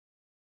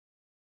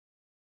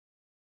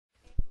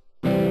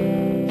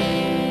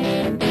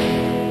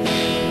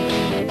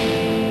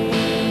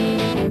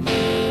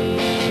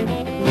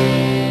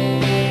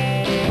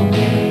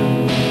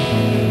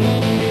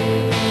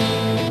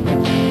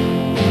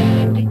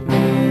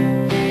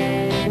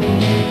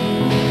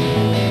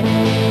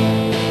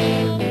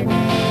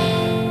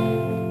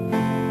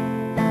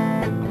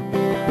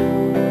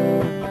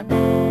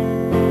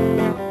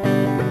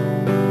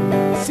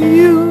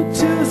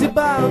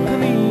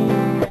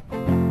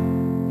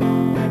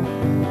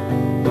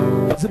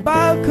the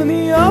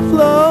balcony of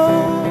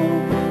love.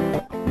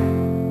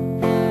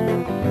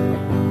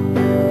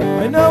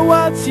 I know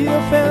what's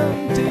your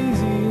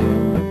fantasy.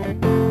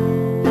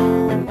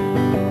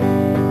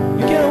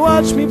 You can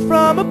watch me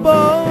from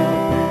above.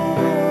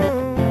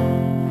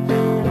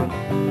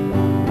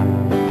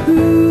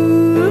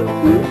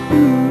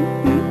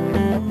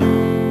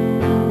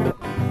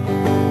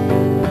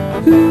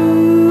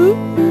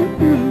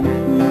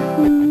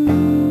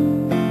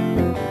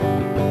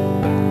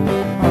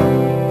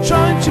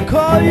 Trying to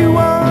call you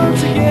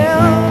once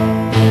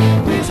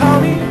again, please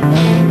honey.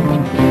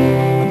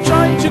 I'm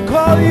trying to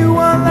call you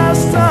one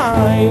last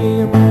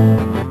time.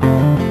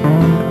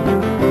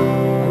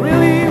 I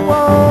really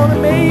wanna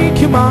make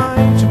you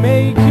mine, to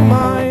make you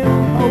mine,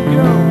 oh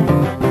girl.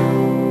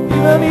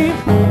 Even if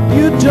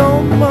you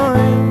don't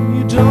mind,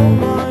 you don't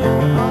mind,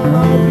 I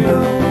love you,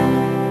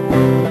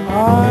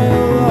 I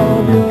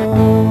love you.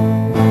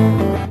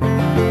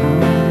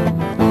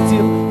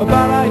 Still a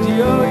bad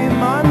idea in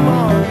my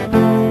mind.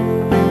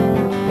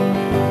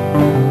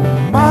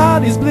 My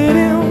heart is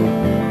bleeding,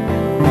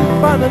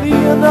 finally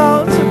you're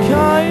not so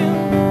kind.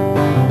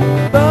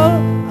 But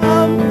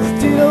I'm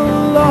still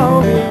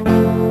loving,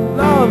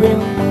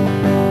 loving.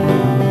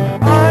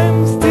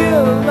 I'm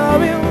still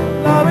loving,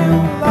 loving,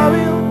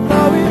 loving,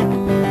 loving.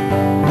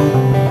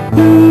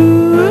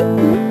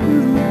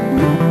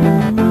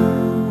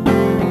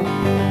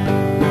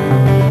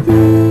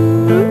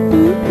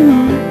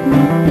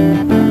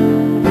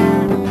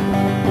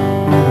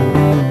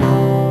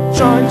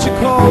 Trying to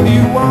call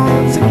you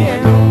once again.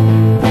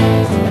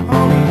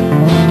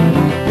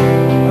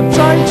 I'm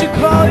trying to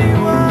call you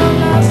one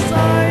last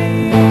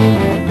time.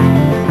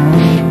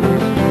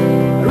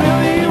 I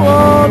really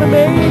wanna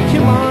make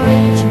you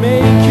mine, to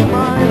make you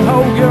mine,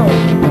 oh girl.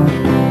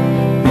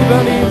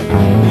 Even if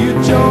you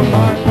don't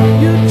mind,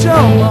 you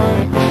don't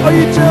mind, oh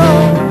you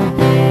don't.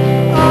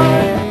 I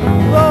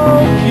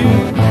love you,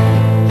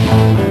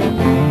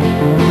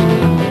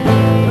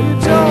 oh you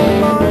don't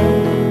mind.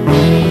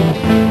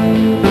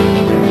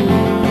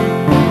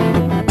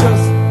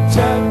 Just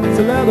check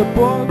the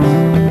letterbox.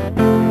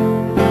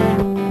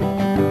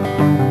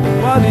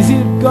 What is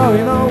it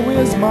going on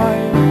with my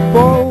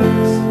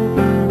folks?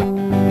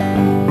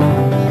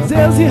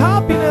 There's the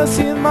happiness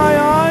in my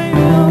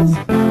eyes.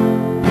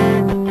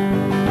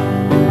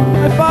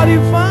 I thought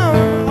you found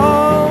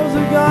all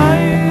the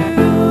guys.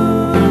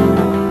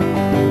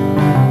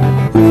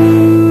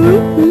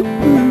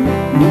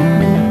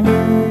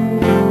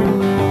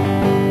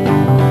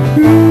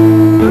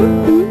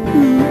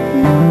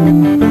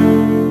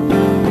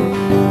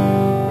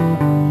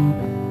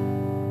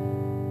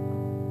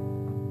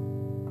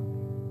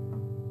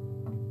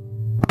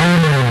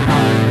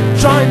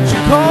 Trying to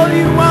call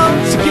you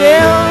once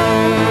again.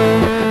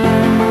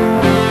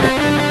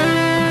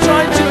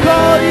 Trying to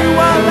call you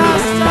one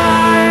last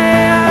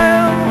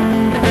time.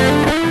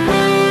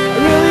 I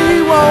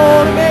really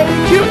wanna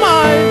make you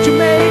mine, to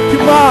make you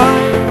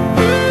mine.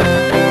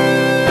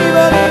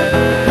 Even if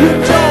you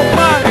don't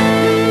mind,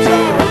 you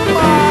don't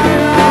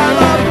mind, I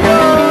love you.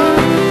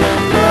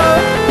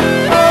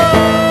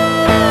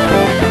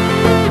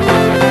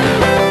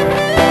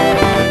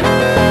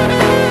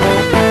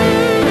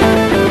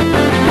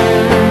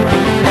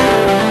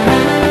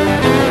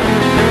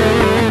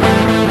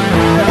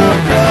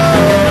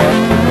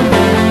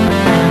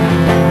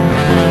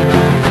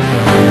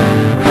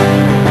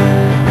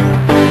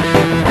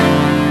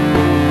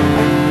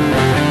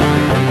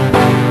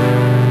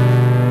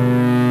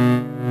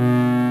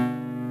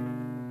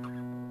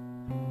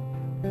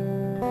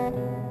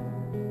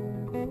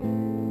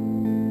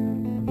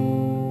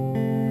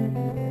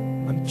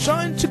 I'm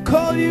trying to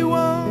call you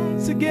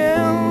once again.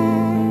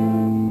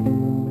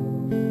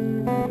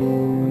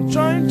 I'm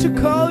trying to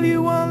call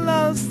you one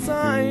last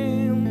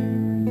time.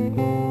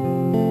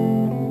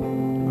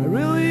 I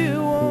really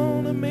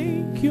wanna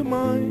make you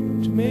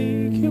mine, to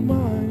make you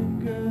mine,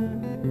 girl.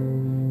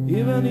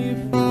 Even if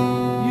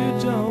you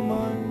don't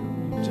mind,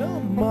 you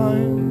don't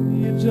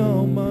mind, you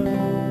don't mind.